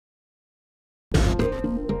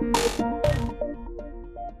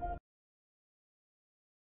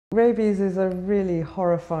Rabies is a really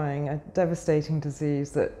horrifying, a devastating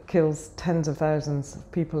disease that kills tens of thousands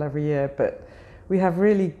of people every year, but we have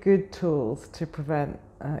really good tools to prevent,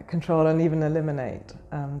 control and even eliminate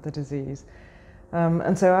the disease.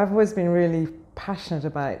 And so I've always been really passionate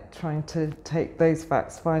about trying to take those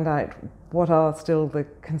facts, find out what are still the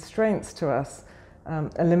constraints to us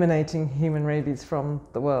eliminating human rabies from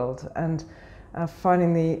the world, and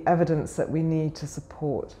finding the evidence that we need to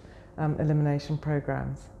support elimination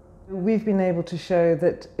programs. We've been able to show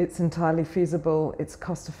that it's entirely feasible, it's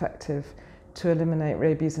cost effective to eliminate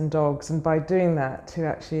rabies in dogs, and by doing that to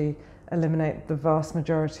actually eliminate the vast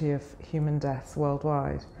majority of human deaths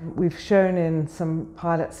worldwide. We've shown in some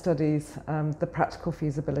pilot studies the practical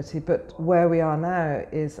feasibility, but where we are now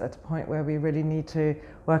is at a point where we really need to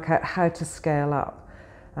work out how to scale up,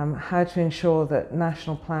 how to ensure that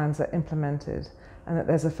national plans are implemented and that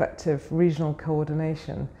there's effective regional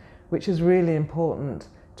coordination, which is really important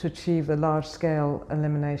to achieve the large-scale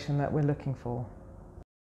elimination that we're looking for.